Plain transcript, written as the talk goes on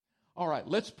All right,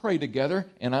 let's pray together,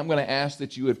 and I'm going to ask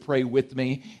that you would pray with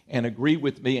me and agree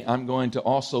with me. I'm going to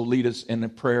also lead us in a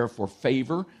prayer for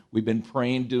favor. We've been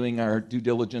praying, doing our due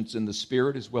diligence in the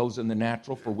Spirit as well as in the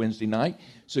natural for Wednesday night.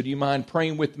 So do you mind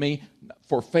praying with me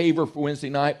for favor for Wednesday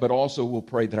night, but also we'll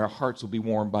pray that our hearts will be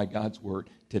warmed by God's Word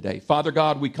today. Father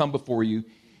God, we come before you in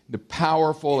the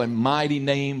powerful and mighty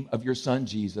name of your Son,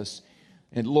 Jesus.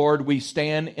 And Lord, we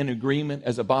stand in agreement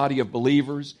as a body of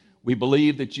believers. We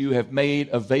believe that you have made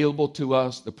available to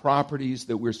us the properties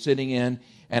that we're sitting in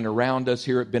and around us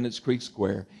here at Bennett's Creek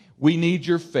Square. We need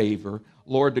your favor,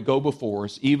 Lord, to go before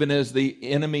us. Even as the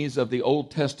enemies of the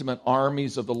Old Testament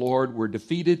armies of the Lord were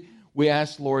defeated, we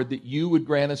ask, Lord, that you would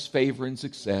grant us favor and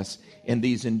success in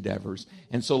these endeavors.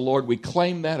 And so, Lord, we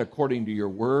claim that according to your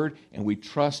word, and we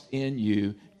trust in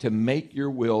you to make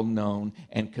your will known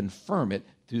and confirm it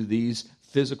through these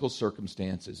physical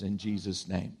circumstances in Jesus'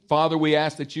 name. Father, we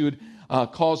ask that you would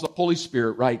cause the Holy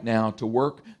Spirit right now to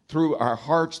work through our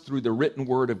hearts, through the written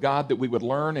word of God, that we would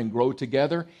learn and grow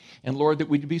together. And Lord, that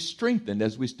we'd be strengthened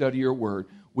as we study your word.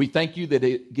 We thank you that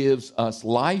it gives us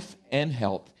life and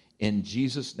health. In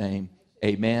Jesus' name,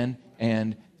 amen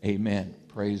and amen.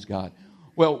 Praise God.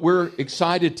 Well, we're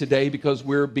excited today because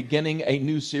we're beginning a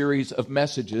new series of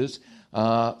messages,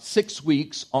 6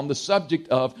 weeks on the subject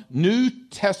of New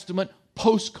Testament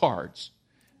postcards.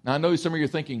 Now, I know some of you are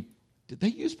thinking, did they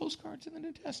use postcards in the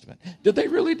New Testament? Did they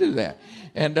really do that?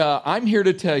 And I'm here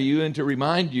to tell you and to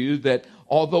remind you that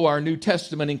although our New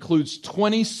Testament includes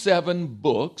 27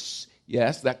 books,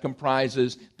 yes, that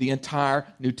comprises the entire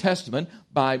New Testament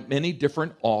by many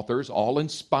different authors, all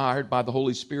inspired by the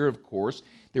Holy Spirit, of course.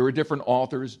 There were different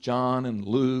authors, John and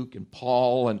Luke and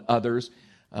Paul and others.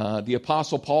 The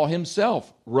Apostle Paul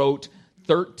himself wrote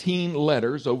 13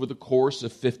 letters over the course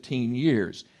of 15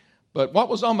 years. But what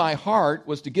was on my heart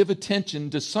was to give attention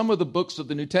to some of the books of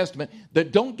the New Testament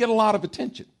that don't get a lot of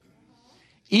attention.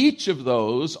 Each of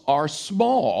those are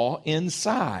small in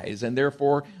size, and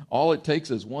therefore all it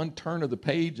takes is one turn of the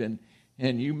page and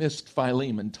you missed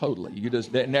Philemon totally. You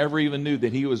just never even knew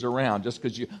that he was around just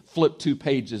because you flipped 2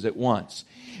 pages at once.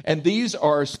 And these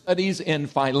are studies in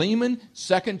Philemon,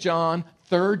 2 John,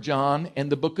 3 John, and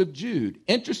the book of Jude.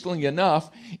 Interestingly enough,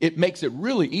 it makes it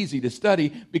really easy to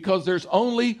study because there's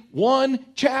only one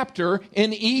chapter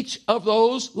in each of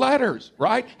those letters,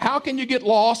 right? How can you get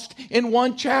lost in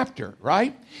one chapter,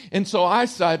 right? And so I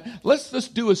said, let's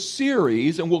just do a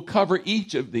series and we'll cover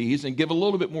each of these and give a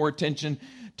little bit more attention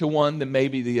to one than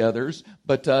maybe the others.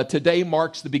 But today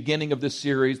marks the beginning of this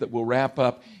series that will wrap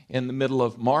up in the middle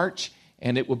of March.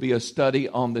 And it will be a study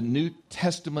on the New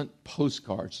Testament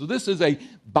postcards. So this is a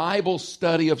Bible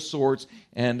study of sorts,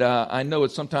 and I know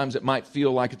sometimes it might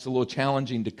feel like it's a little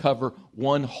challenging to cover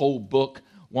one whole book,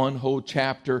 one whole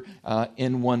chapter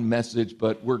in one message,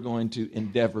 but we're going to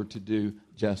endeavor to do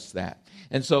just that.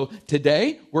 And so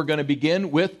today we're going to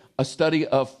begin with a study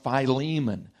of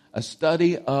Philemon. A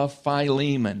study of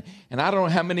Philemon. And I don't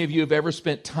know how many of you have ever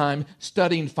spent time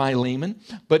studying Philemon,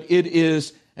 but it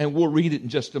is, and we'll read it in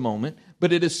just a moment,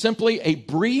 but it is simply a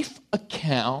brief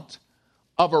account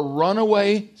of a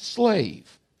runaway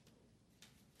slave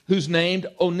who's named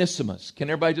Onesimus. Can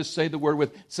everybody just say the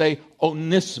word say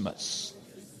Onesimus?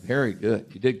 Very good.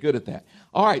 You did good at that.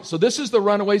 All right, so this is the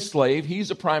runaway slave.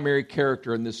 He's a primary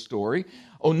character in this story,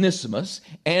 Onesimus,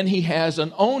 and he has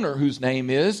an owner whose name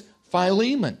is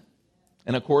Philemon.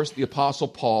 And of course, the Apostle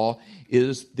Paul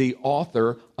is the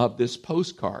author of this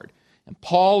postcard. And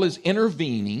Paul is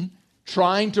intervening,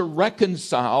 trying to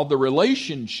reconcile the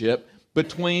relationship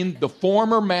between the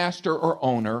former master or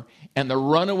owner and the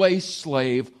runaway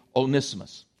slave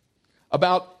Onesimus.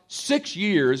 About 6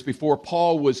 years before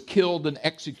Paul was killed and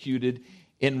executed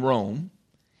in Rome,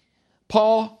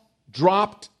 Paul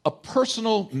dropped a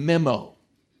personal memo,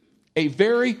 a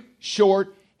very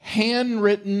short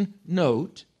handwritten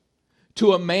note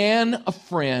to a man, a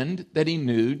friend that he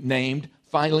knew named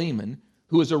Philemon,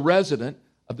 who was a resident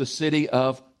of the city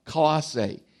of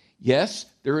Colossae. Yes,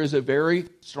 there is a very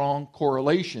strong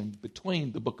correlation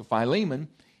between the book of Philemon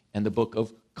and the book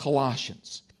of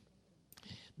Colossians.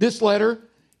 This letter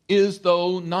is,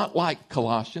 though not like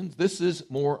Colossians, this is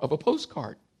more of a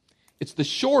postcard. It's the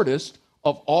shortest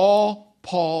of all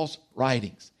Paul's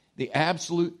writings, the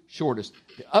absolute shortest.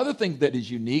 The other thing that is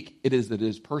unique, it is that it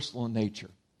is personal in nature.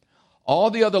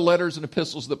 All the other letters and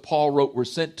epistles that Paul wrote were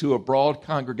sent to a broad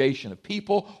congregation of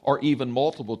people or even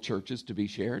multiple churches to be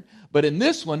shared. But in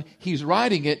this one, he's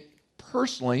writing it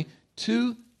personally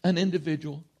to an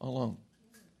individual alone.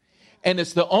 And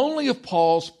it's the only of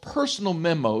Paul's personal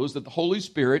memos that the Holy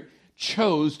Spirit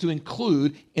chose to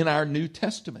include in our New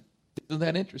Testament. Isn't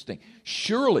that interesting?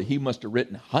 Surely he must have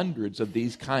written hundreds of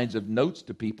these kinds of notes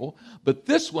to people, but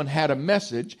this one had a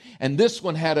message, and this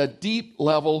one had a deep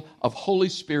level of Holy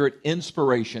Spirit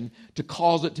inspiration to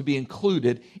cause it to be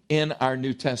included in our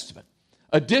New Testament.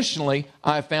 Additionally,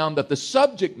 I found that the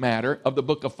subject matter of the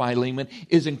book of Philemon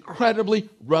is incredibly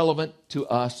relevant to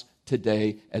us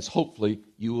today, as hopefully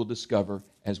you will discover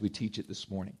as we teach it this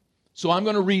morning. So I'm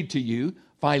going to read to you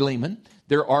Philemon.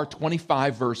 There are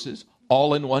 25 verses,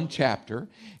 all in one chapter.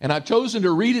 And I've chosen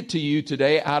to read it to you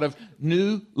today out of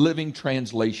New Living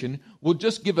Translation. We'll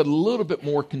just give it a little bit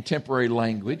more contemporary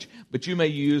language, but you may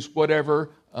use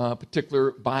whatever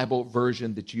particular Bible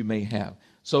version that you may have.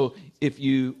 So if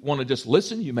you want to just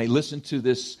listen, you may listen to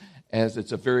this as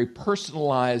it's a very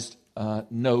personalized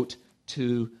note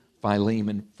to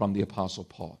Philemon from the Apostle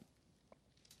Paul.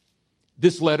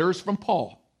 This letter is from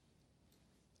Paul,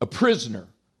 a prisoner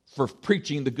for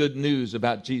preaching the good news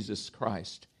about Jesus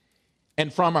Christ,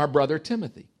 and from our brother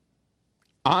Timothy.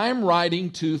 I'm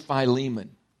writing to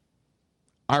Philemon,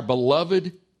 our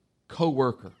beloved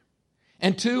co-worker,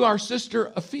 and to our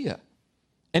sister Apphia,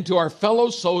 and to our fellow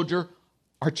soldier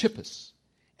Archippus,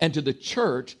 and to the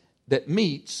church that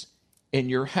meets in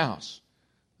your house.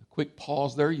 A quick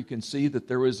pause there. You can see that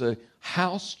there was a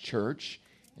house church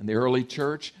in the early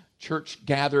church. Church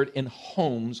gathered in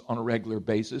homes on a regular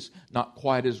basis, not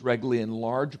quite as regularly in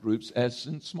large groups as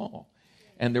in small.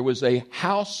 And there was a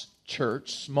house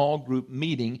church, small group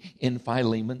meeting in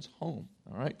Philemon's home.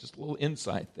 All right, just a little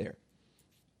insight there.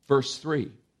 Verse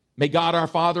 3, may God our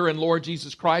Father and Lord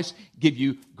Jesus Christ give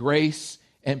you grace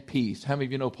and peace. How many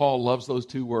of you know Paul loves those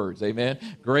two words? Amen.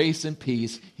 Grace and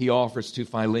peace he offers to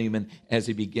Philemon as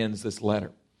he begins this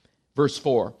letter. Verse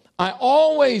 4, I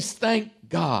always thank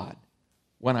God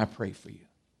when I pray for you,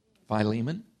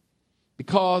 Philemon,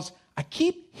 because I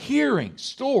keep hearing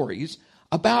stories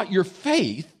about your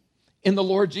faith in the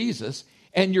Lord Jesus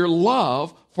and your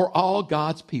love for all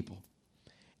God's people.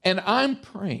 And I'm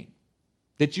praying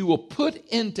that you will put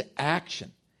into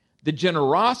action the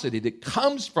generosity that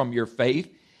comes from your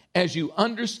faith as you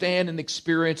understand and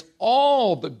experience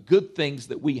all the good things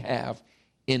that we have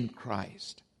in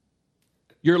Christ.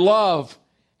 Your love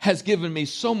has given me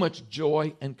so much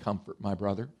joy and comfort, my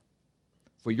brother,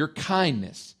 for your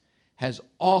kindness has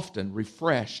often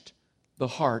refreshed the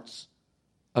hearts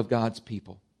of God's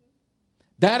people.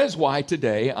 That is why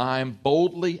today I'm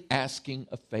boldly asking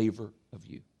a favor of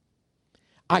you.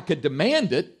 I could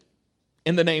demand it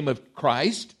in the name of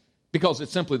Christ because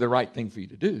it's simply the right thing for you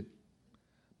to do.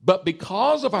 But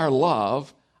because of our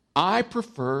love, I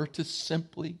prefer to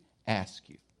simply ask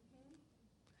you.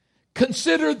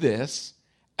 Consider this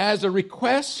as a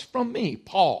request from me,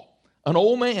 Paul, an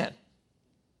old man,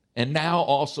 and now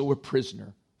also a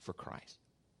prisoner for Christ.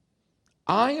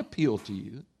 I appeal to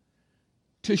you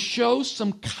to show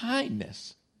some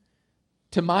kindness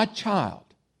to my child,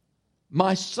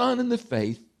 my son in the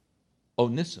faith,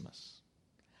 Onesimus.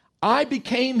 I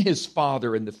became his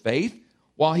father in the faith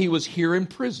while he was here in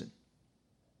prison.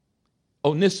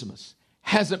 Onesimus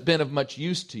hasn't been of much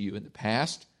use to you in the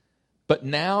past, but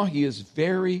now he is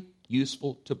very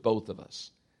useful to both of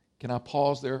us. Can I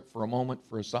pause there for a moment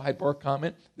for a sidebar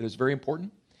comment that is very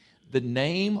important? The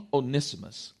name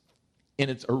Onesimus, in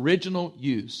its original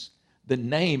use, the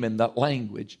name in that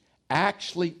language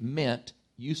actually meant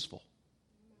useful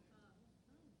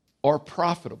or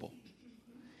profitable.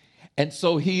 And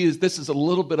so this is a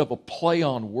little bit of a play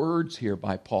on words here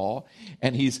by Paul,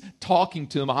 and he's talking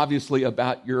to him obviously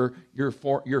about your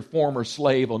former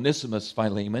slave Onesimus,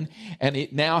 Philemon,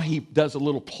 and now he does a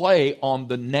little play on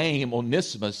the name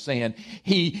Onesimus, saying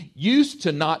he used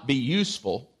to not be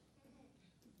useful.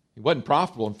 He wasn't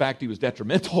profitable. In fact, he was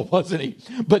detrimental, wasn't he?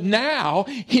 But now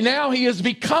he has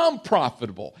become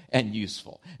profitable and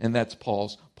useful, and that's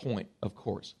Paul's point, of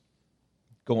course.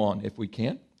 Go on if we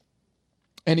can.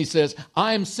 And he says,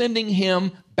 I am sending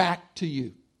him back to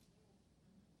you.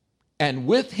 And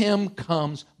with him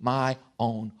comes my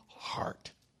own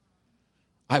heart.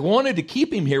 I wanted to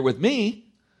keep him here with me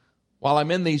while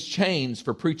I'm in these chains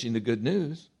for preaching the good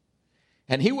news.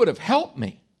 And he would have helped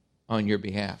me on your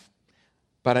behalf.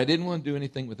 But I didn't want to do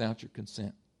anything without your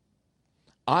consent.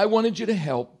 I wanted you to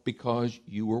help because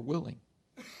you were willing,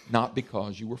 not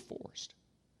because you were forced.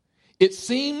 It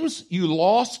seems you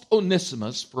lost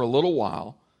Onesimus for a little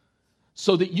while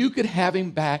so that you could have him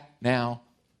back now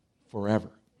forever.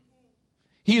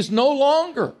 He is no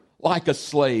longer like a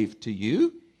slave to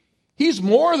you. He's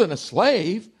more than a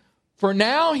slave, for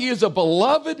now he is a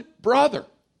beloved brother,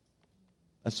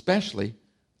 especially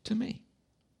to me.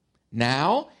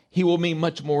 Now he will mean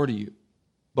much more to you,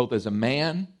 both as a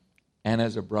man and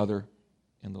as a brother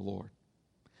in the Lord.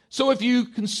 So if you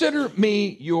consider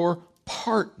me your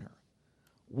partner,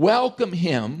 welcome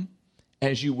him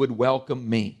as you would welcome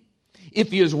me.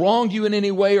 If he has wronged you in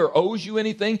any way or owes you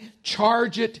anything,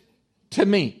 charge it to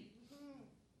me.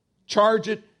 Charge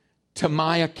it to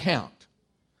my account.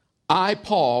 I,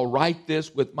 Paul, write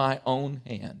this with my own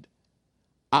hand.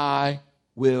 I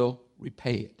will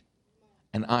repay it.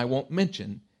 And I won't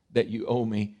mention that you owe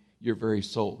me your very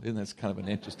soul. Isn't that kind of an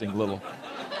interesting little...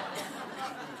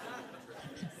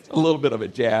 a little bit of a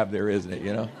jab there, isn't it?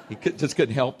 You know, just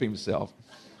couldn't help himself.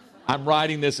 I'm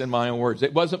writing this in my own words.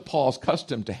 It wasn't Paul's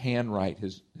custom to handwrite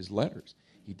his letters.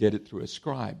 He did it through a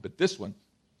scribe. But this one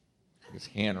is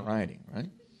handwriting, right?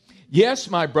 Yes,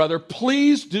 my brother,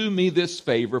 please do me this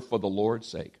favor for the Lord's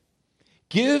sake.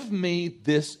 Give me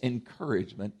this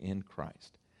encouragement in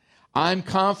Christ. I'm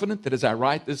confident that as I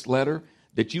write this letter,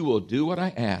 that you will do what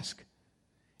I ask,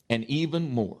 and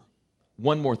even more.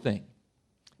 One more thing.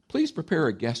 Please prepare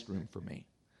a guest room for me,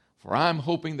 for I'm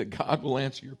hoping that God will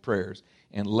answer your prayers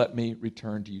and let me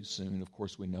return to you soon. Of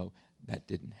course, we know that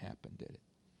didn't happen, did it?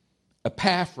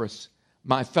 Epaphras,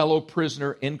 my fellow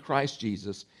prisoner in Christ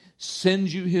Jesus,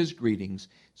 sends you his greetings.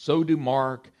 So do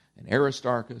Mark and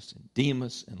Aristarchus and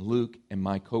Demas and Luke and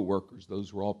my co-workers.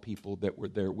 Those were all people that were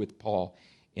there with Paul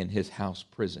in his house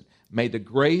prison. May the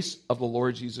grace of the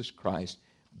Lord Jesus Christ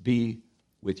be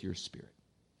with your spirit.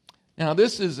 Now,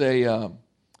 this is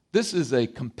a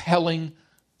compelling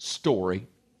story,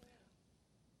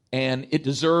 and it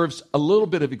deserves a little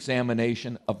bit of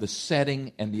examination of the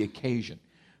setting and the occasion.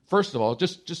 First of all,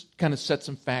 just kind of set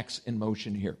some facts in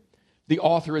motion here. The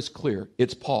author is clear.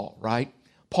 It's Paul, right?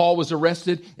 Paul was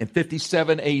arrested in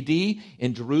 57 AD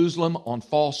in Jerusalem on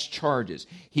false charges.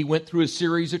 He went through a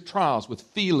series of trials with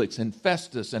Felix and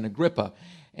Festus and Agrippa,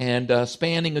 and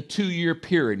spanning a 2-year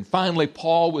period. And finally,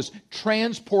 Paul was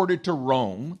transported to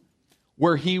Rome,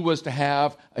 where he was to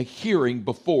have a hearing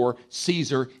before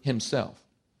Caesar himself.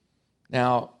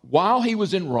 Now, while he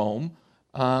was in Rome,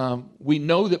 we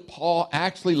know that Paul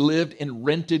actually lived in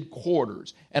rented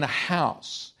quarters and a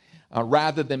house,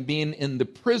 rather than being in the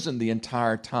prison the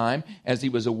entire time as he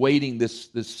was awaiting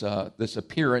this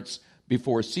appearance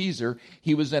before Caesar.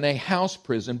 He was in a house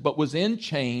prison, but was in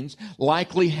chains,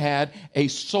 likely had a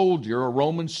soldier, a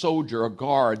Roman soldier, a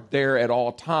guard there at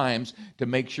all times to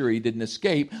make sure he didn't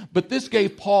escape. But this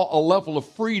gave Paul a level of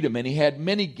freedom, and he had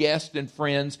many guests and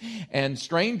friends and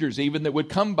strangers even that would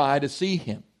come by to see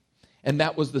him. And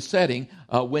that was the setting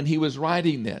when he was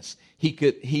writing this.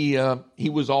 He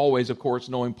was always, of course,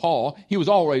 knowing Paul, he was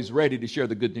always ready to share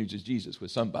the good news of Jesus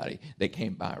with somebody that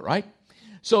came by, right?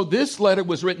 So this letter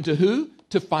was written to who?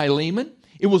 To Philemon.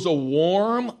 It was a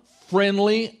warm,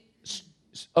 friendly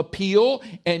appeal,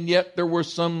 and yet there were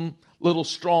some little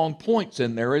strong points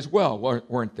in there as well,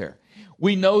 weren't there?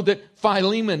 We know that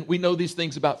Philemon, we know these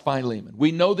things about Philemon.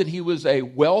 We know that he was a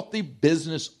wealthy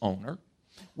business owner.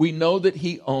 We know that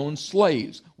he owned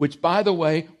slaves, which, by the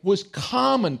way, was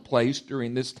commonplace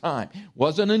during this time. It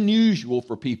wasn't unusual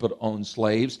for people to own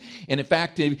slaves. And in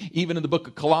fact, even in the book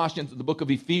of Colossians and the book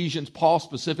of Ephesians, Paul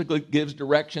specifically gives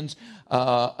directions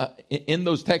in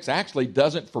those texts, actually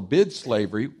doesn't forbid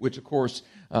slavery, which, of course,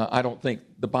 I don't think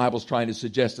the Bible's trying to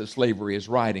suggest that slavery is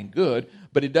right and good,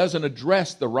 but it doesn't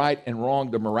address the right and wrong,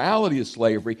 the morality of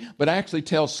slavery, but actually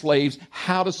tells slaves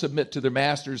how to submit to their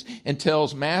masters and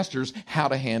tells masters how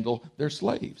to handle their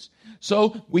slaves.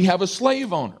 So we have a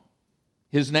slave owner.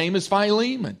 His name is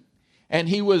Philemon. And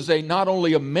he was not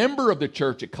only a member of the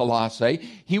church at Colossae,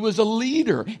 he was a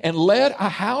leader and led a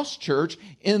house church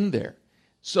in there.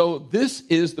 So this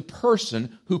is the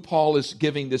person who Paul is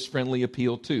giving this friendly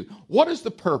appeal to. What is the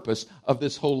purpose of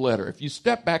this whole letter? If you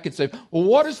step back and say, well,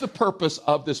 what is the purpose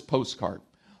of this postcard?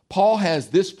 Paul has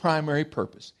this primary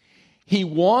purpose. He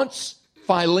wants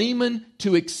Philemon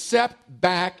to accept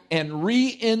back and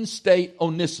reinstate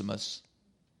Onesimus,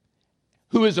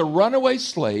 who is a runaway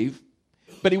slave,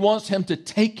 but he wants him to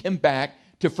take him back,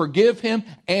 to forgive him,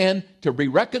 and to be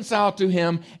reconciled to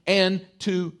him, and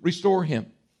to restore him.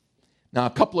 Now, a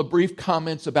couple of brief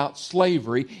comments about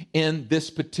slavery in this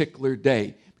particular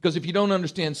day. Because if you don't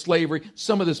understand slavery,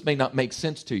 some of this may not make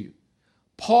sense to you.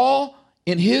 Paul,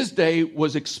 in his day,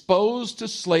 was exposed to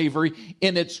slavery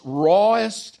in its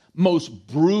rawest, most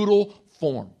brutal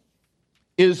form.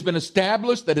 It has been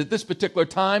established that at this particular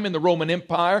time in the Roman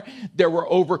Empire, there were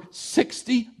over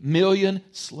 60 million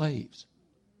slaves.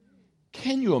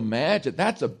 Can you imagine?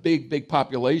 That's a big, big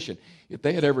population. If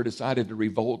they had ever decided to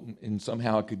revolt and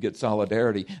somehow it could get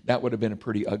solidarity, that would have been a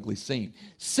pretty ugly scene.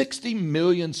 60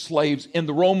 million slaves in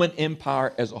the Roman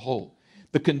Empire as a whole.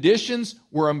 The conditions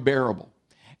were unbearable.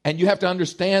 And you have to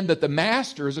understand that the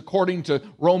masters, according to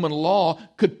Roman law,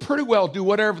 could pretty well do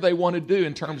whatever they want to do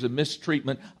in terms of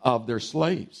mistreatment of their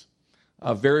slaves.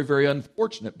 Very, very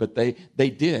unfortunate, but they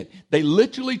did. They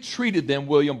literally treated them,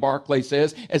 William Barclay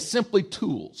says, as simply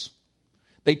tools.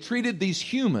 They treated these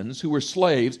humans who were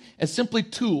slaves as simply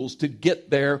tools to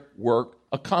get their work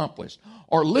accomplished,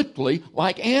 or literally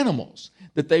like animals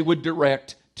that they would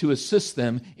direct to assist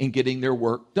them in getting their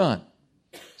work done.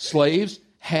 Slaves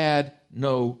had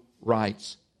no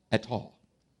rights at all.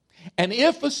 And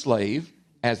if a slave,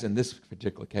 as in this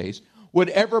particular case, would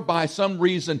ever by some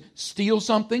reason steal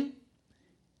something,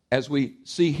 as we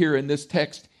see here in this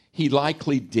text, he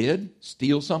likely did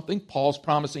steal something. Paul's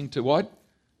promising to what?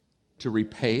 To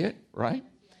repay it, right?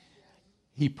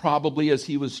 He probably, as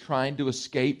he was trying to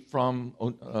escape from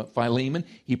Philemon,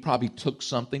 he probably took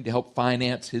something to help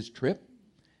finance his trip.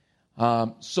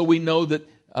 So we know that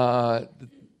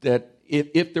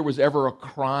if there was ever a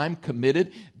crime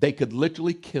committed, they could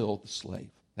literally kill the slave.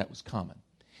 That was common.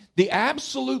 The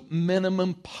absolute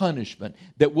minimum punishment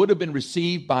that would have been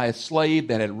received by a slave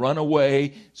that had run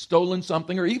away, stolen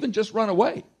something, or even just run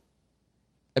away,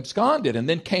 absconded, and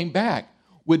then came back,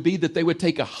 would be that they would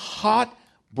take a hot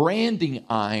branding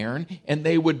iron and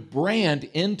they would brand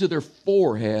into their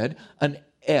forehead an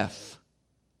F.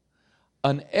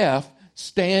 An F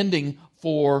standing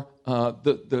for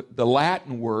the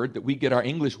Latin word that we get our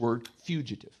English word,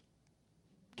 fugitive.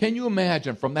 Can you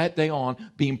imagine from that day on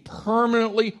being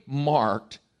permanently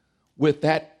marked with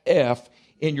that F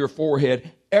in your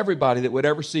forehead? Everybody that would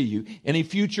ever see you, any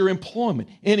future employment,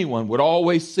 anyone would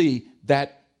always see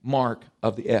that mark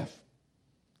of the F.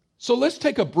 So let's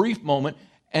take a brief moment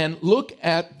and look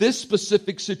at this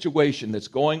specific situation that's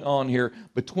going on here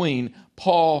between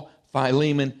Paul,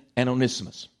 Philemon, and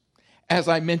Onesimus. As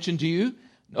I mentioned to you,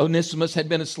 Onesimus had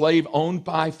been a slave owned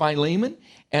by Philemon,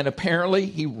 and apparently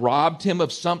he robbed him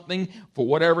of something. For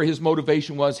whatever his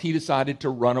motivation was, he decided to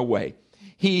run away.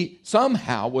 He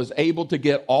somehow was able to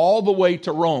get all the way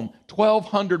to Rome,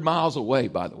 1,200 miles away,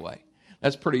 by the way.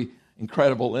 That's pretty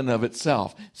incredible in and of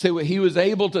itself. So he was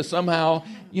able to somehow,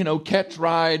 catch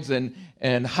rides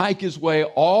and hike his way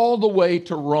all the way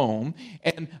to Rome.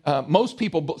 And most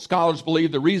scholars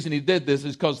believe the reason he did this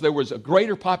is because there was a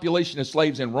greater population of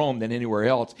slaves in Rome than anywhere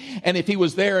else. And if he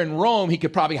was there in Rome, he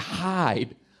could probably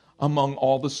hide among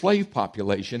all the slave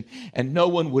population, and no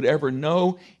one would ever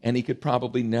know, and he could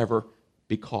probably never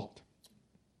be caught.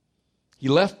 He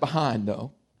left behind,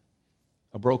 though,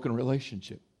 a broken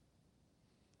relationship.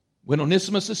 When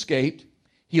Onesimus escaped,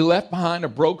 he left behind a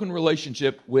broken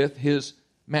relationship with his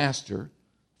master,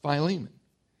 Philemon,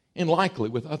 and likely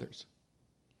with others.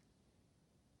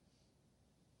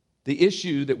 The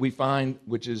issue that we find,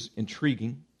 which is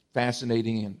intriguing,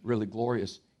 fascinating, and really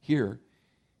glorious here,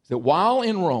 is that while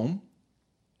in Rome,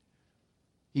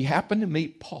 he happened to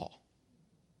meet Paul.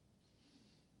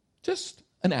 Just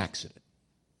an accident.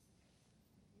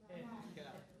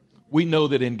 We know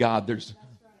that in God there's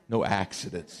no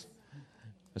accidents,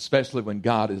 especially when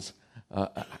God is...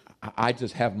 I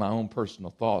just have my own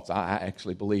personal thoughts. I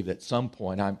actually believe that at some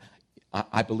point,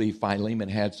 I believe Philemon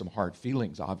had some hard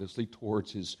feelings, obviously,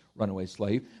 towards his runaway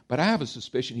slave. But I have a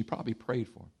suspicion he probably prayed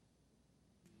for him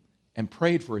and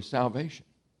prayed for his salvation,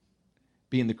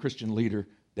 being the Christian leader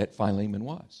that Philemon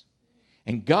was.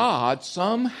 And God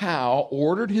somehow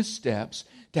ordered his steps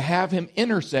to have him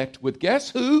intersect with, guess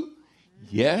who?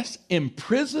 Yes,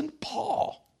 imprisoned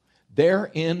Paul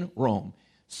there in Rome.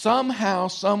 Somehow,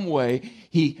 some way,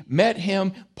 he met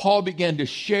him. Paul began to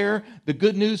share the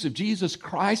good news of Jesus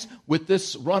Christ with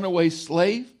this runaway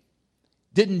slave.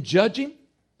 Didn't judge him.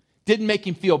 Didn't make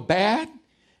him feel bad.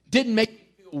 Didn't make him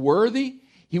feel worthy.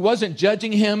 He wasn't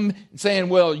judging him and saying,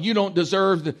 well, you don't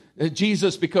deserve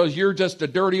Jesus because you're just a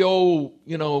dirty old,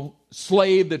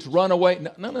 slave that's run away.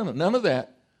 No, none of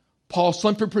that. Paul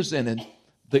simply presented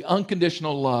the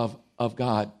unconditional love of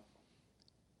God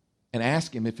and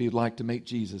asked him if he'd like to make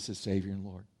Jesus his Savior and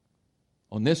Lord.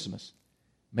 Onesimus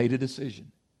made a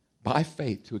decision by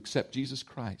faith to accept Jesus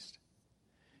Christ,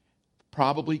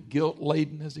 probably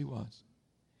guilt-laden as he was.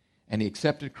 And he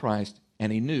accepted Christ,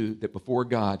 and he knew that before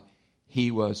God, he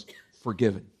was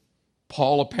forgiven.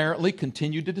 Paul apparently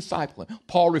continued to disciple him.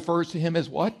 Paul refers to him as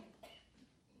what?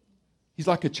 He's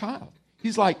like a child.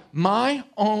 He's like my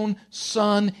own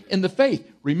son in the faith.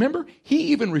 Remember,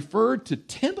 he even referred to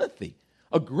Timothy,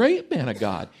 a great man of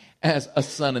God, as a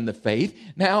son in the faith.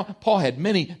 Now, Paul had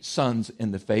many sons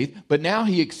in the faith, but now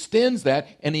he extends that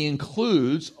and he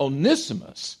includes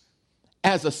Onesimus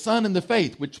as a son in the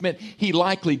faith, which meant he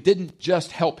likely didn't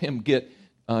just help him get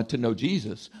to know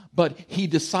Jesus, but he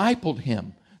discipled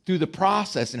him through the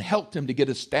process and helped him to get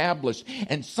established.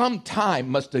 And some time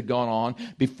must have gone on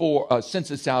before, since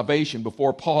his salvation,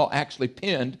 before Paul actually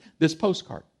penned this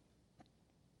postcard.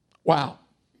 Wow.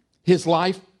 His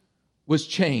life was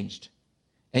changed.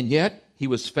 And yet he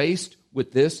was faced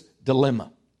with this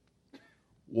dilemma.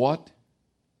 What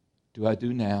do I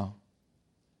do now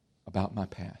about my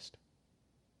past?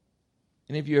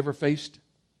 Any of you ever faced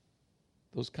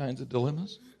those kinds of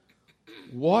dilemmas?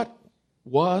 What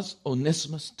was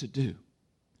Onesimus to do?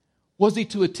 Was he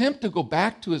to attempt to go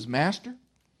back to his master?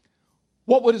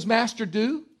 What would his master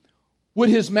do? Would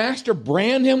his master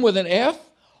brand him with an F?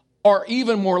 Or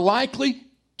even more likely,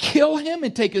 kill him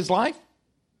and take his life?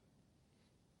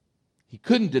 He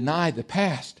couldn't deny the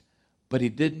past, but he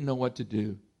didn't know what to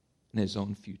do in his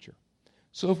own future.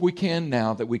 So if we can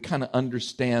now that we kind of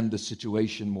understand the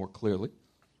situation more clearly,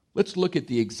 let's look at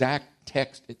the exact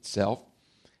text itself.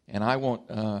 And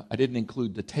I didn't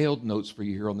include detailed notes for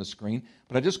you here on the screen,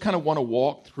 but I just kind of want to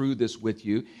walk through this with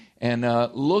you and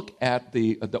look at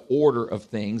the order of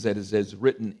things that is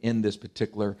written in this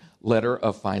particular letter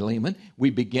of Philemon.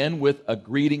 We begin with a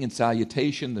greeting and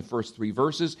salutation, the first 3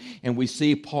 verses, and we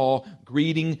see Paul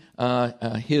greeting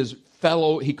his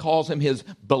fellow, he calls him his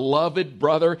beloved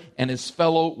brother and his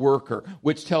fellow worker,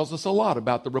 which tells us a lot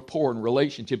about the rapport and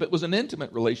relationship. It was an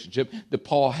intimate relationship that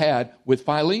Paul had with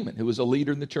Philemon, who was a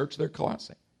leader in the church there,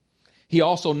 Colossae. He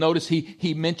also, notice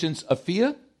he mentions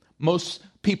Apphia. Most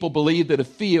people believe that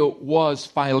Apphia was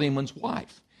Philemon's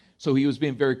wife. So he was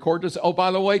being very cordial. Oh,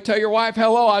 by the way, tell your wife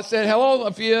hello. I said, hello,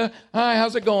 Apphia. Hi,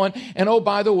 how's it going? And oh,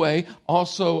 by the way,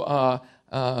 also,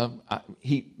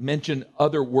 he mentioned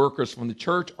other workers from the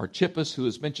church, Archippus, who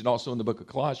is mentioned also in the book of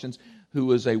Colossians, who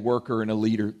was a worker and a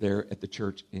leader there at the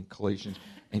church in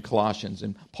Colossians.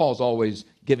 And Paul's always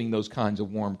giving those kinds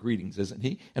of warm greetings, isn't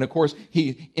he? And of course,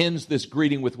 he ends this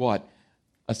greeting with what?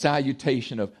 A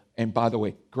salutation of, and by the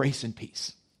way, grace and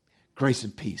peace. Grace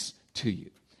and peace to you.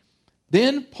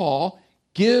 Then Paul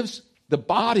gives the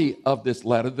body of this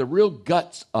letter, the real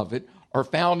guts of it, are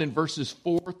found in verses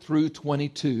 4 through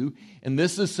 22, and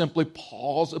this is simply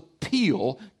Paul's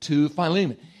appeal to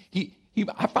Philemon.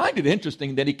 I find it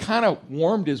interesting that he kind of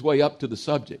warmed his way up to the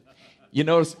subject.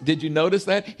 Did you notice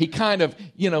that? He kind of,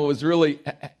 was really,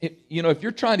 if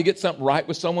you're trying to get something right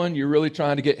with someone, you're really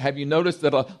trying to have you noticed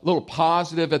that a little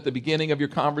positive at the beginning of your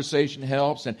conversation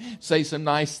helps, and say some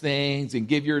nice things and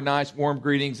give your nice warm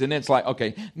greetings, and it's like,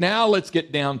 okay, now let's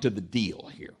get down to the deal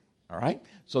here, all right?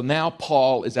 So now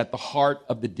Paul is at the heart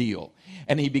of the deal.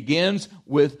 And he begins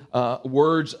with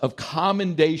words of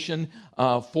commendation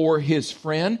for his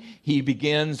friend. He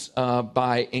begins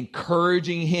by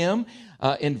encouraging him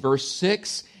in verse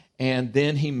 6. And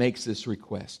then he makes this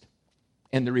request.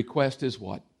 And the request is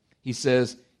what? He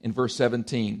says in verse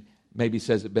 17, maybe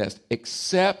says it best,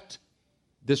 accept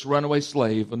this runaway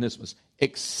slave, Onesimus.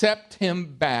 Accept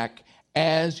him back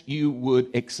as you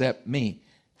would accept me.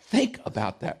 Think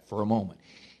about that for a moment.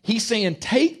 He's saying,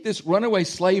 take this runaway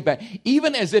slave back.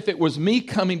 Even as if it was me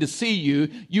coming to see you,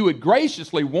 you would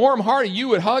graciously, warm-hearted, you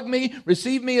would hug me,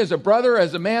 receive me as a brother,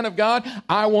 as a man of God.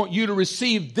 I want you to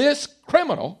receive this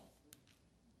criminal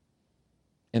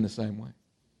in the same way.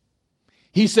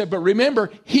 He said, but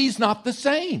remember, he's not the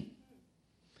same.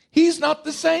 He's not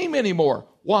the same anymore.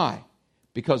 Why?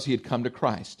 Because he had come to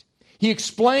Christ. He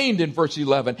explained in verse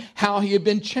 11 how he had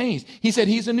been changed. He said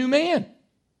he's a new man.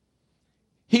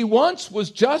 He once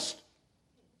was just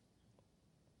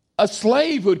a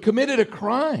slave who had committed a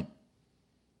crime.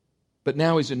 But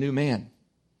now he's a new man.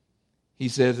 He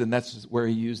says, and that's where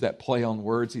he used that play on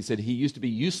words. He said he used to be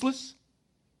useless,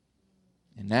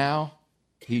 and now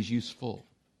he's useful.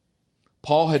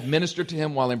 Paul had ministered to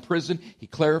him while in prison. He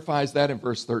clarifies that in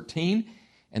verse 13.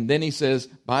 And then he says,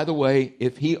 by the way,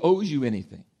 if he owes you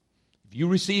anything, if you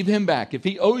receive him back, if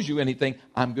he owes you anything,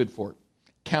 I'm good for it.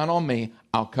 Count on me.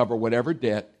 I'll cover whatever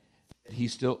debt he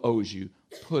still owes you.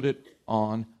 Put it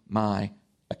on my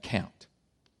account.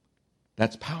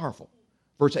 That's powerful.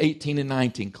 Verse 18 and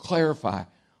 19 clarify.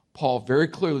 Paul very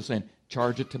clearly saying,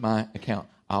 charge it to my account.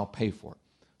 I'll pay for it.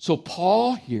 So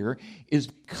Paul here is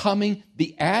becoming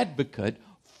the advocate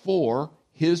for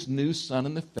his new son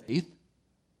in the faith,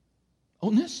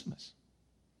 Onesimus.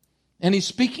 And he's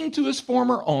speaking to his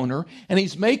former owner, and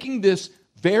he's making this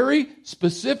very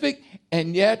specific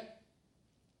and yet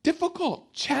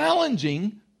difficult,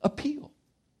 challenging appeal.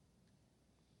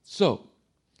 So,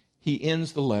 he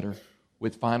ends the letter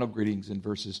with final greetings in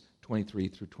verses 23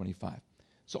 through 25.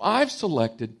 So I've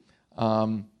selected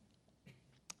some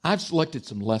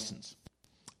lessons.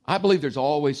 I believe there's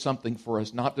always something for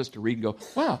us not just to read and go,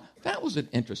 wow, that was an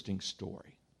interesting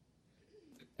story,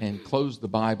 and close the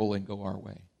Bible and go our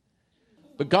way.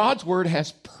 But God's word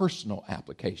has personal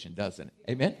application, doesn't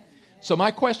it? Amen? So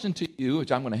my question to you,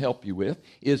 which I'm going to help you with,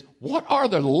 is what are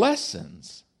the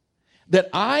lessons that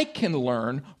I can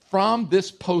learn from this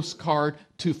postcard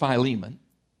to Philemon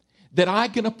that I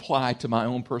can apply to my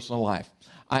own personal life?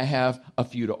 I have a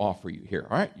few to offer you here.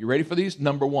 All right, you ready for these?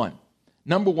 Number one,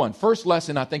 first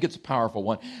lesson, I think it's a powerful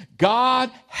one. God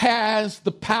has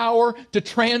the power to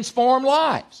transform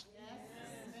lives.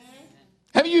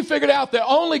 Have you figured out that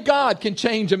only God can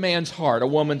change a man's heart, a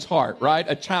woman's heart, right?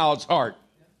 A child's heart.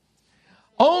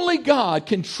 Only God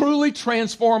can truly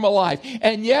transform a life.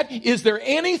 And yet, is there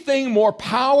anything more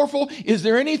powerful? Is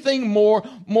there anything more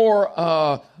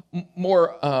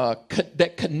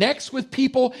that connects with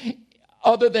people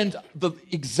other than the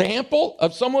example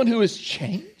of someone who is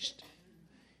changed?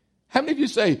 How many of you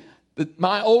say that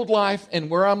my old life and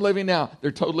where I'm living now,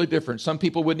 they're totally different? Some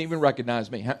people wouldn't even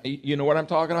recognize me. You know what I'm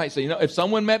talking about? So, if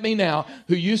someone met me now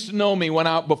who used to know me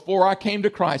before I came to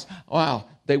Christ, wow,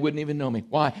 they wouldn't even know me.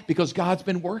 Why? Because God's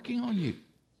been working on you.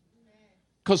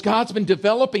 Because God's been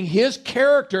developing His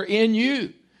character in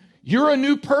you. You're a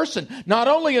new person, not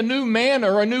only a new man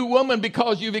or a new woman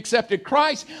because you've accepted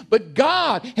Christ, but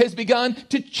God has begun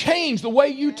to change the way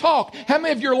you talk. How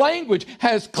many of your language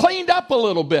has cleaned up a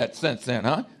little bit since then,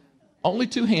 huh? Only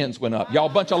 2 hands went up. Y'all a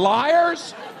bunch of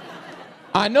liars?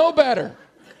 I know better.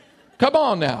 Come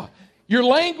on now. Your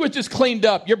language is cleaned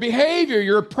up. Your behavior,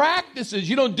 your practices.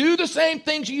 You don't do the same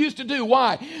things you used to do.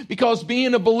 Why? Because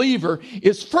being a believer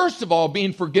is, first of all,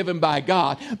 being forgiven by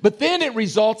God. But then it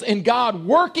results in God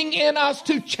working in us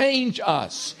to change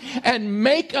us and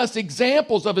make us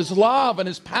examples of His love and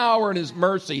His power and His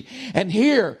mercy. And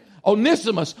here,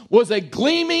 Onesimus was a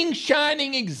gleaming,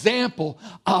 shining example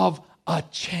of a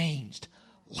changed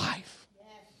life.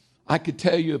 I could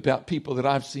tell you about people that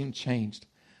I've seen changed.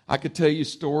 I could tell you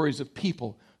stories of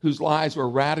people whose lives were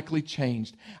radically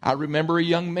changed. I remember a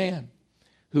young man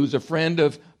who's a friend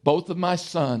of both of my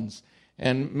sons.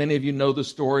 And many of you know the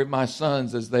story of my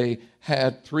sons as they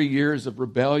had 3 years of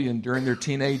rebellion during their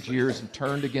teenage years and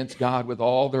turned against God with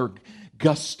all their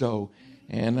gusto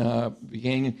and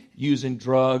began using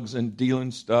drugs and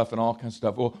dealing stuff and all kinds of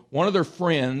stuff. Well, one of their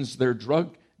friends, their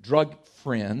drug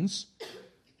friends,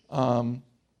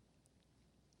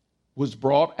 was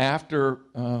brought after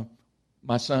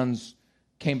my sons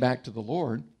came back to the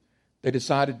Lord. They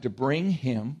decided to bring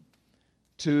him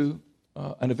to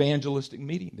an evangelistic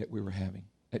meeting that we were having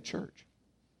at church.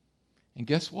 And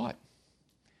guess what?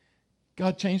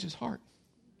 God changed his heart.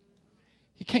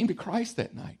 He came to Christ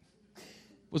that night,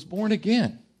 was born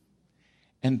again.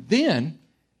 And then,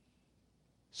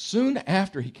 soon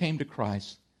after he came to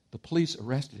Christ, the police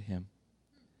arrested him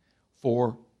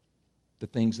for the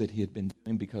things that he had been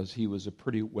doing because he was a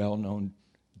pretty well-known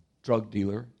drug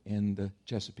dealer in the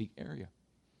Chesapeake area.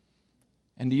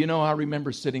 And do you know, I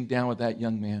remember sitting down with that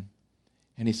young man,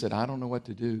 and he said, I don't know what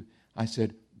to do. I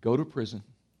said, go to prison.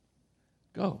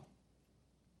 Go.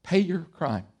 Pay your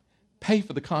crime. Pay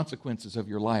for the consequences of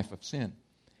your life of sin.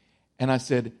 And I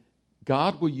said,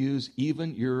 God will use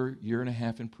even your 1.5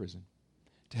 years in prison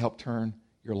to help turn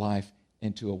your life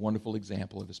into a wonderful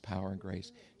example of his power and grace.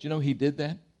 Do you know he did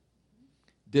that?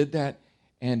 Did that,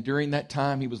 and during that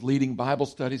time he was leading Bible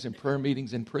studies and prayer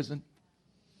meetings in prison.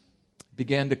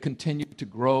 Began to continue to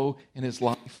grow in his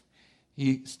life.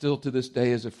 He still to this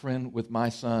day is a friend with my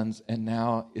sons and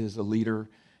now is a leader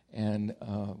and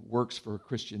works for a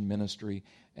Christian ministry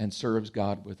and serves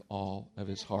God with all of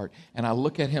his heart. And I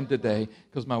look at him today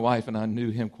because my wife and I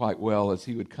knew him quite well as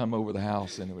he would come over the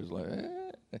house and it was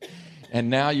like, and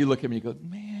now you look at me and you go,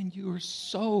 man, you are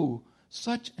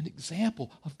such an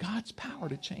example of God's power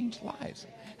to change lives.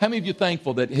 How many of you are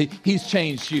thankful that he's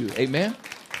changed you? Amen?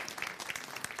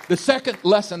 The second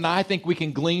lesson that I think we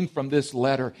can glean from this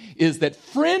letter is that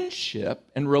friendship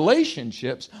and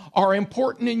relationships are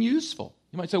important and useful.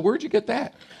 You might say, where'd you get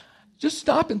that? Just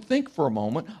stop and think for a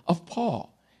moment of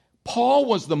Paul. Paul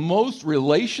was the most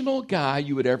relational guy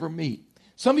you would ever meet.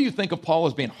 Some of you think of Paul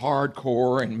as being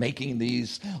hardcore and making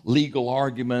these legal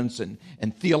arguments and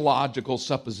theological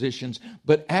suppositions,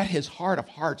 but at his heart of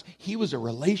hearts, he was a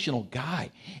relational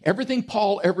guy. Everything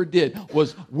Paul ever did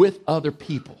was with other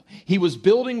people. He was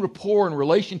building rapport and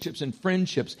relationships and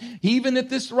friendships. Even at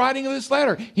this writing of this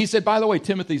letter, he said, by the way,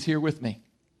 Timothy's here with me.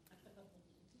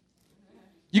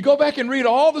 You go back and read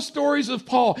all the stories of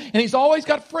Paul, and he's always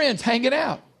got friends hanging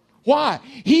out. Why?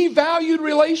 He valued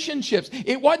relationships.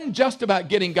 It wasn't just about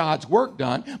getting God's work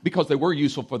done, because they were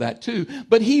useful for that too,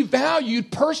 but he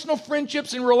valued personal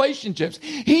friendships and relationships.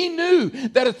 He knew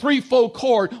that a threefold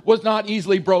cord was not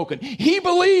easily broken. He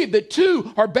believed that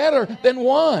two are better than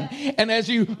one. And as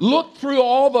you look through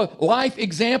all the life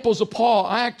examples of Paul,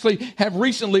 I actually have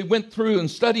recently went through and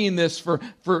studying this for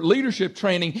leadership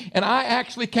training, and I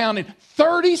actually counted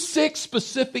 36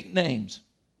 specific names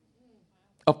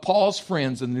of Paul's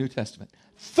friends in the New Testament.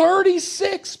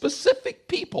 36 specific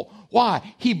people.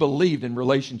 Why? He believed in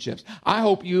relationships. I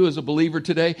hope you as a believer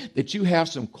today that you have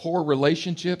some core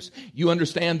relationships. You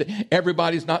understand that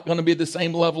everybody's not going to be the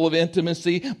same level of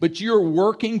intimacy, but you're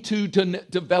working to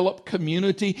develop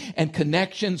community and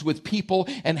connections with people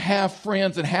and have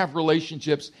friends and have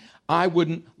relationships. I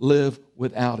wouldn't live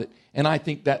without it. And I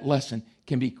think that lesson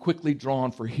can be quickly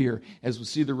drawn for here as we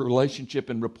see the relationship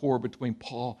and rapport between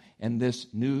Paul and this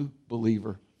new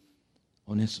believer,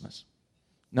 Onesimus.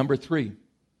 Number 3,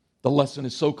 the lesson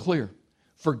is so clear.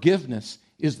 Forgiveness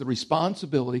is the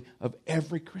responsibility of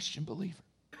every Christian believer.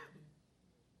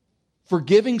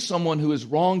 Forgiving someone who has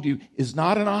wronged you is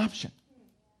not an option.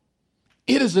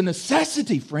 It is a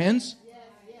necessity, friends.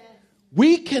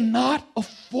 We cannot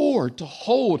afford to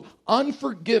hold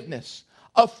unforgiveness,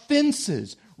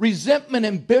 offenses, resentment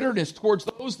and bitterness towards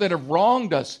those that have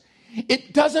wronged us.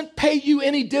 It doesn't pay you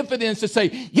any dividends to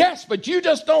say, yes, but you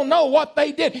just don't know what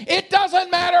they did. It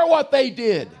doesn't matter what they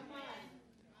did.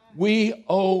 We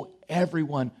owe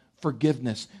everyone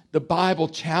forgiveness. The Bible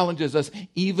challenges us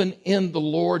even in the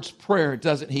Lord's Prayer,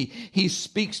 doesn't he? He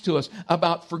speaks to us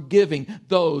about forgiving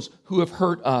those who have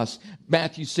hurt us.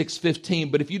 Matthew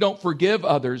 6:15, but if you don't forgive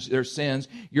others their sins,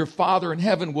 your Father in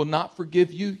heaven will not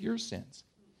forgive you your sins.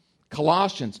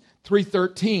 Colossians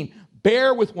 3:13,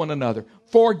 bear with one another.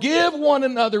 Forgive one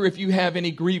another if you have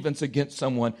any grievance against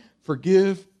someone.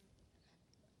 Forgive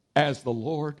as the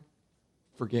Lord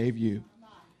forgave you.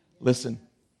 Listen,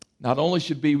 not only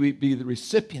should we be the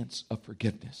recipients of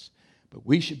forgiveness, but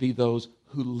we should be those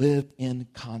who live in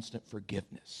constant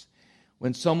forgiveness.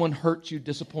 When someone hurts you,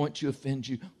 disappoints you, offends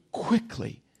you,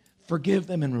 quickly forgive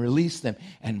them and release them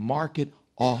and mark it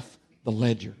off the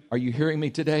ledger. Are you hearing me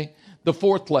today? The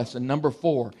 4th lesson, number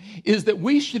 4, is that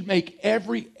we should make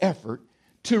every effort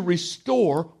to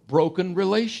restore broken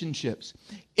relationships.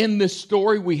 In this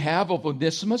story we have of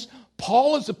Onesimus,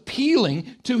 Paul is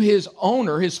appealing to his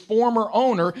owner, his former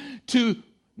owner, to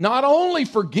not only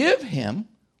forgive him,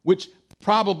 which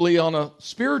probably on a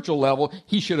spiritual level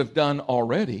he should have done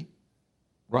already,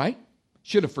 right?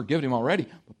 Should have forgiven him already.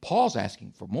 But Paul's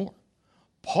asking for more.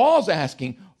 Paul's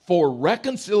asking for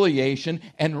reconciliation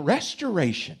and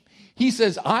restoration. He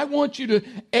says, I want you to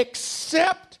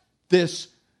accept this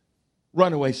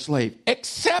runaway slave.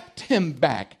 Accept him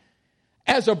back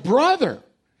as a brother,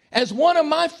 as one of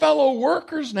my fellow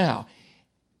workers now.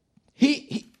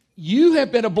 You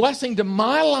have been a blessing to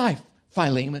my life,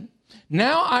 Philemon.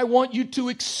 Now I want you to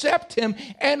accept him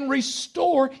and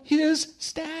restore his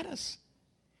status.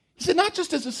 He said, not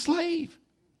just as a slave,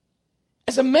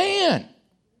 as a man,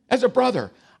 as a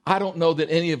brother. I don't know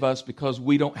that any of us, because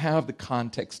we don't have the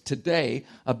context today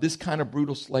of this kind of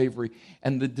brutal slavery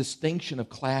and the distinction of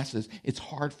classes, it's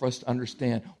hard for us to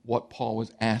understand what Paul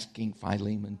was asking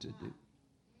Philemon to do.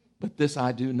 But this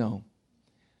I do know.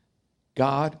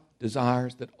 God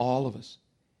desires that all of us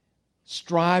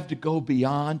strive to go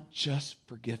beyond just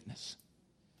forgiveness.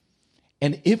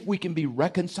 And if we can be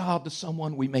reconciled to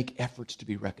someone, we make efforts to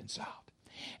be reconciled.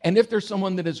 And if there's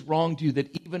someone that has wronged you,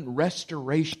 that even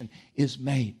restoration is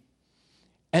made.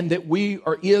 And that we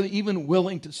are even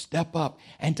willing to step up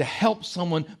and to help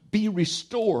someone be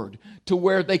restored to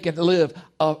where they can live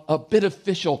a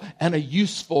beneficial and a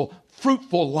useful,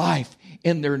 fruitful life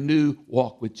in their new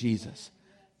walk with Jesus.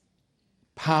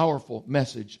 Powerful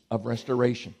message of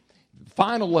restoration. The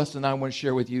final lesson I want to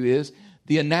share with you is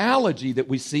the analogy that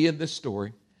we see in this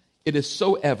story. It is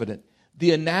so evident.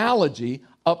 The analogy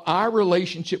of our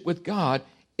relationship with God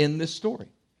in this story.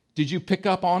 Did you pick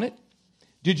up on it?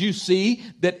 Did you see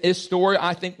that this story,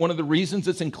 I think one of the reasons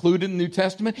it's included in the New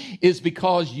Testament is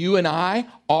because you and I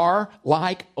are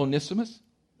like Onesimus?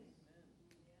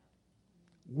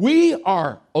 We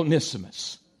are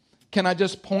Onesimus. Can I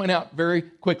just point out very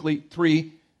quickly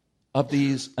 3 of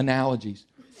these analogies?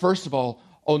 First of all,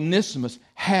 Onesimus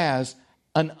has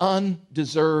an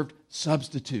undeserved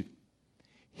substitute.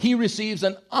 He receives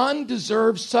an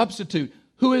undeserved substitute.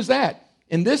 Who is that?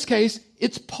 In this case,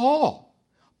 it's Paul.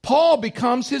 Paul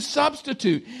becomes his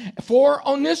substitute for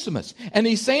Onesimus. And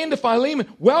he's saying to Philemon,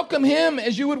 welcome him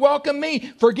as you would welcome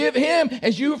me. Forgive him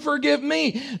as you forgive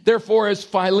me. Therefore, as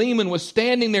Philemon was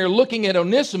standing there looking at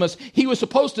Onesimus, he was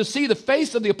supposed to see the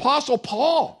face of the Apostle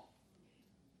Paul.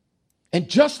 And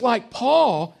just like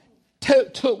Paul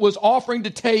was offering to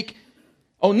take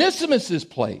Onesimus's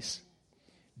place,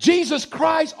 Jesus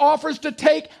Christ offers to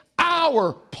take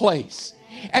our place.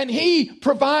 And he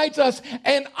provides us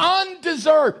an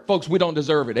undeserved, folks, we don't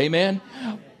deserve it, amen?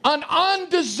 An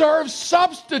undeserved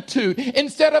substitute.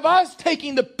 Instead of us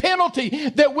taking the penalty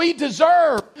that we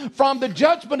deserve from the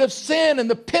judgment of sin and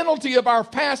the penalty of our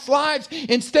past lives,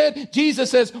 instead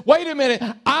Jesus says, wait a minute,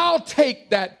 I'll take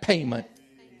that payment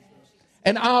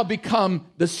and I'll become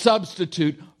the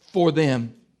substitute for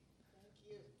them.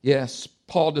 Yes,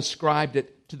 Paul described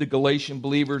it to the Galatian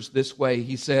believers this way.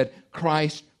 He said,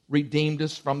 Christ redeemed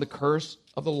us from the curse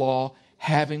of the law,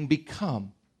 having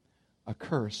become a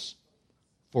curse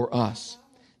for us.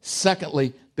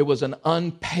 Secondly, there was an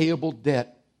unpayable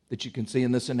debt that you can see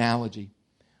in this analogy.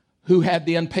 Who had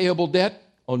the unpayable debt?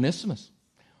 Onesimus.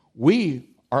 We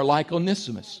are like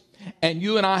Onesimus. And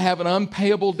you and I have an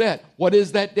unpayable debt. What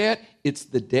is that debt? It's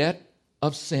the debt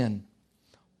of sin.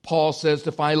 Paul says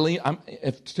to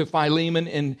Philemon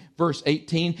in verse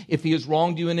 18, if he has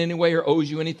wronged you in any way or owes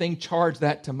you anything, charge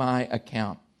that to my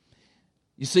account.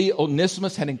 You see,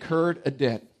 Onesimus had incurred a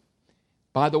debt.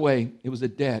 By the way, it was a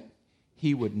debt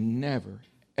he would never,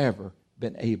 ever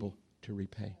been able to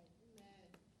repay.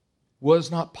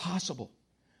 Was not possible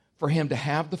for him to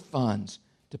have the funds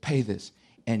to pay this.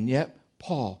 And yet,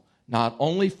 Paul not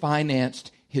only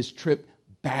financed his trip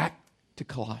back to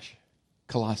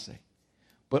Colossae,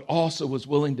 but also was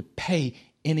willing to pay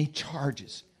any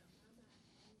charges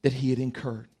that he had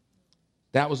incurred.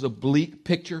 That was a bleak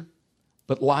picture,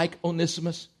 but like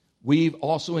Onesimus, we've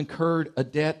also incurred a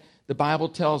debt. The Bible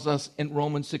tells us in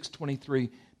Romans 6:23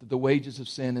 that the wages of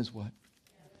sin is what?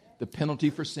 The penalty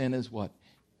for sin is what?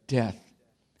 Death.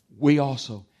 We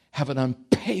also have an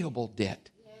unpayable debt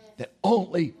that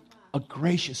only a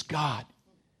gracious God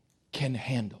can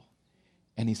handle.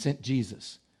 And he sent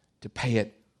Jesus to pay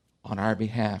it on our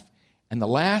behalf. And the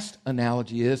last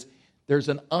analogy is there's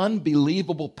an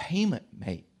unbelievable payment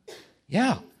made.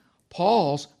 Yeah,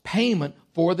 Paul's payment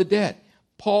for the debt.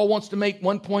 Paul wants to make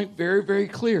one point very, very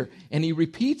clear, and he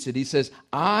repeats it. He says,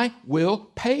 I will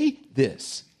pay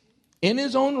this. In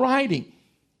his own writing,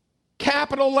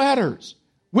 capital letters,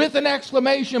 with an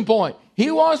exclamation point.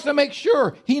 He wants to make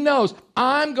sure he knows,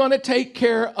 I'm going to take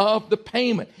care of the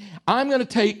payment. I'm going to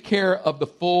take care of the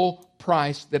full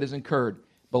price that is incurred.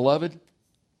 Beloved,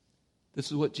 this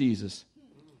is what Jesus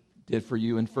did for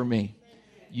you and for me.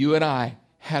 You and I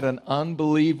had an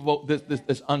unbelievable,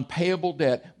 this unpayable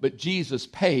debt, but Jesus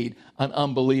paid an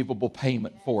unbelievable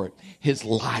payment for it. His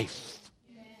life.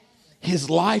 His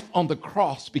life on the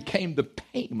cross became the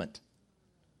payment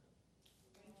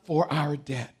for our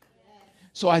debt.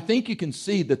 So I think you can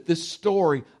see that this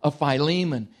story of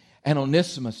Philemon and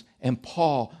Onesimus and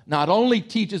Paul not only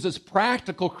teaches us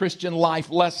practical Christian life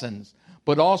lessons,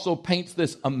 but also paints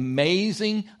this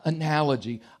amazing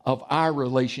analogy of our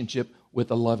relationship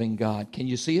with a loving God. Can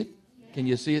you see it? Can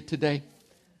you see it today?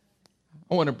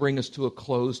 I want to bring us to a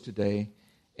close today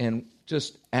and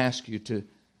just ask you to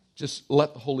just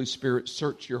let the Holy Spirit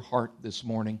search your heart this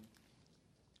morning.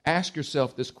 Ask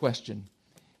yourself this question.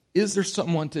 Is there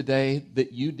someone today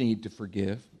that you need to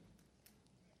forgive?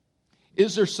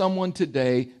 Is there someone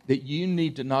today that you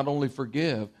need to not only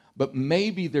forgive, but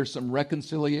maybe there's some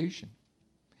reconciliation?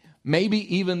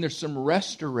 Maybe even there's some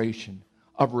restoration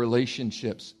of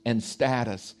relationships and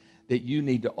status that you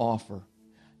need to offer.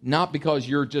 Not because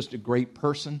you're just a great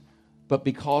person, but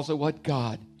because of what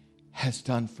God has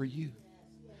done for you.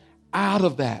 Out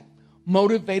of that,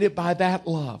 motivated by that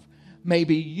love,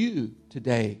 maybe you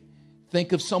today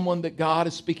think of someone that God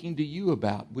is speaking to you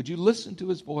about. Would you listen to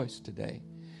his voice today?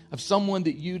 Of someone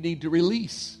that you need to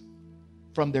release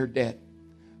from their debt.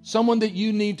 Someone that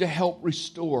you need to help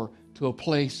restore to a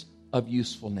place of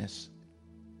usefulness.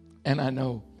 And I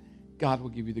know God will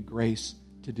give you the grace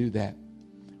to do that.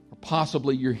 Or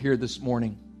possibly you're here this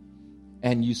morning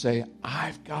and you say,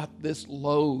 I've got this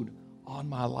load on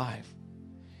my life.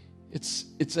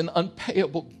 It's an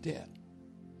unpayable debt.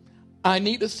 I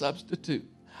need a substitute.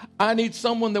 I need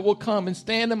someone that will come and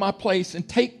stand in my place and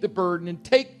take the burden and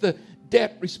take the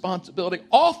debt responsibility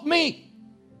off me.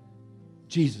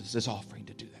 Jesus is offering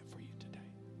to do that for you today.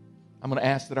 I'm going to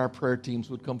ask that our prayer teams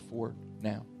would come forward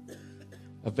now,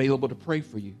 available to pray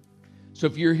for you. So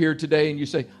if you're here today and you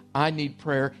say, I need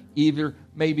prayer. Either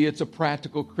maybe it's a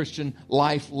practical Christian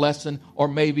life lesson, or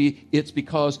maybe it's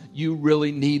because you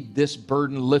really need this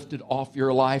burden lifted off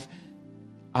your life.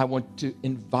 I want to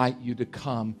invite you to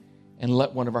come and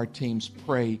let one of our teams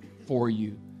pray for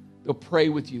you. They'll pray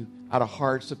with you out of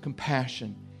hearts of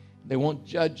compassion. They won't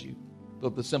judge you.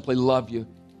 They'll simply love you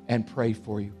and pray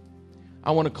for you.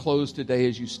 I want to close today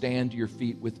as you stand to your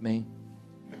feet with me.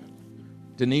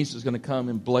 Denise is going to come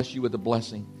and bless you with a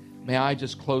blessing. May I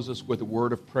just close us with a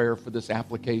word of prayer for this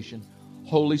application.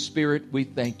 Holy Spirit, we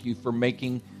thank you for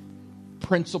making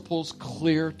principles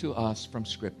clear to us from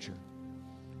Scripture.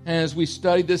 And as we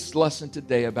study this lesson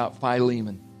today about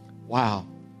Philemon, wow,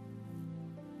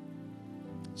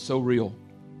 so real,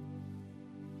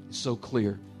 so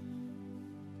clear.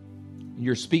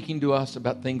 You're speaking to us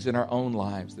about things in our own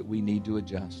lives that we need to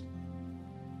adjust.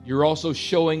 You're also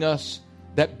showing us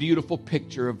that beautiful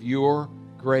picture of your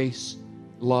grace,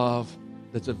 love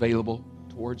that's available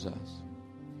towards us.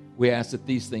 We ask that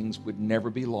these things would never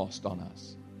be lost on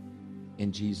us.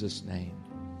 In Jesus' name.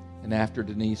 And after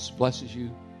Denise blesses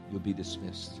you, you'll be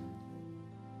dismissed.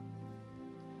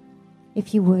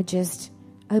 If you would just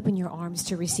open your arms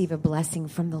to receive a blessing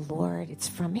from the Lord. It's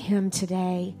from Him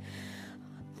today.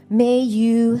 May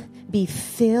you be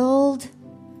filled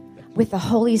with the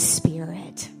Holy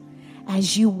Spirit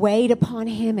as you wait upon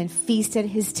Him and feast at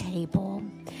His table.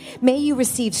 May you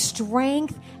receive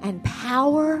strength and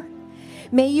power.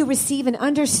 May you receive an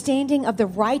understanding of the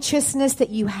righteousness that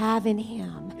you have in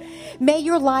Him. May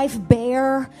your life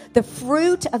bear the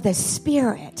fruit of the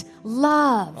Spirit: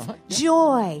 love,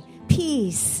 joy,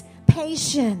 peace,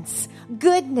 patience,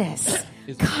 goodness,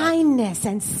 kindness,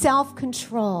 and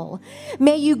self-control.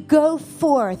 May you go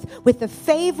forth with the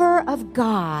favor of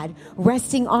God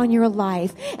resting on your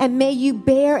life, and may you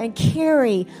bear and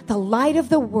carry the light of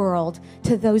the world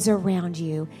to those around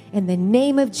you. In the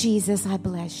name of Jesus, I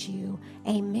bless you.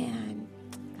 Amen.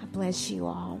 God bless you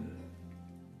all.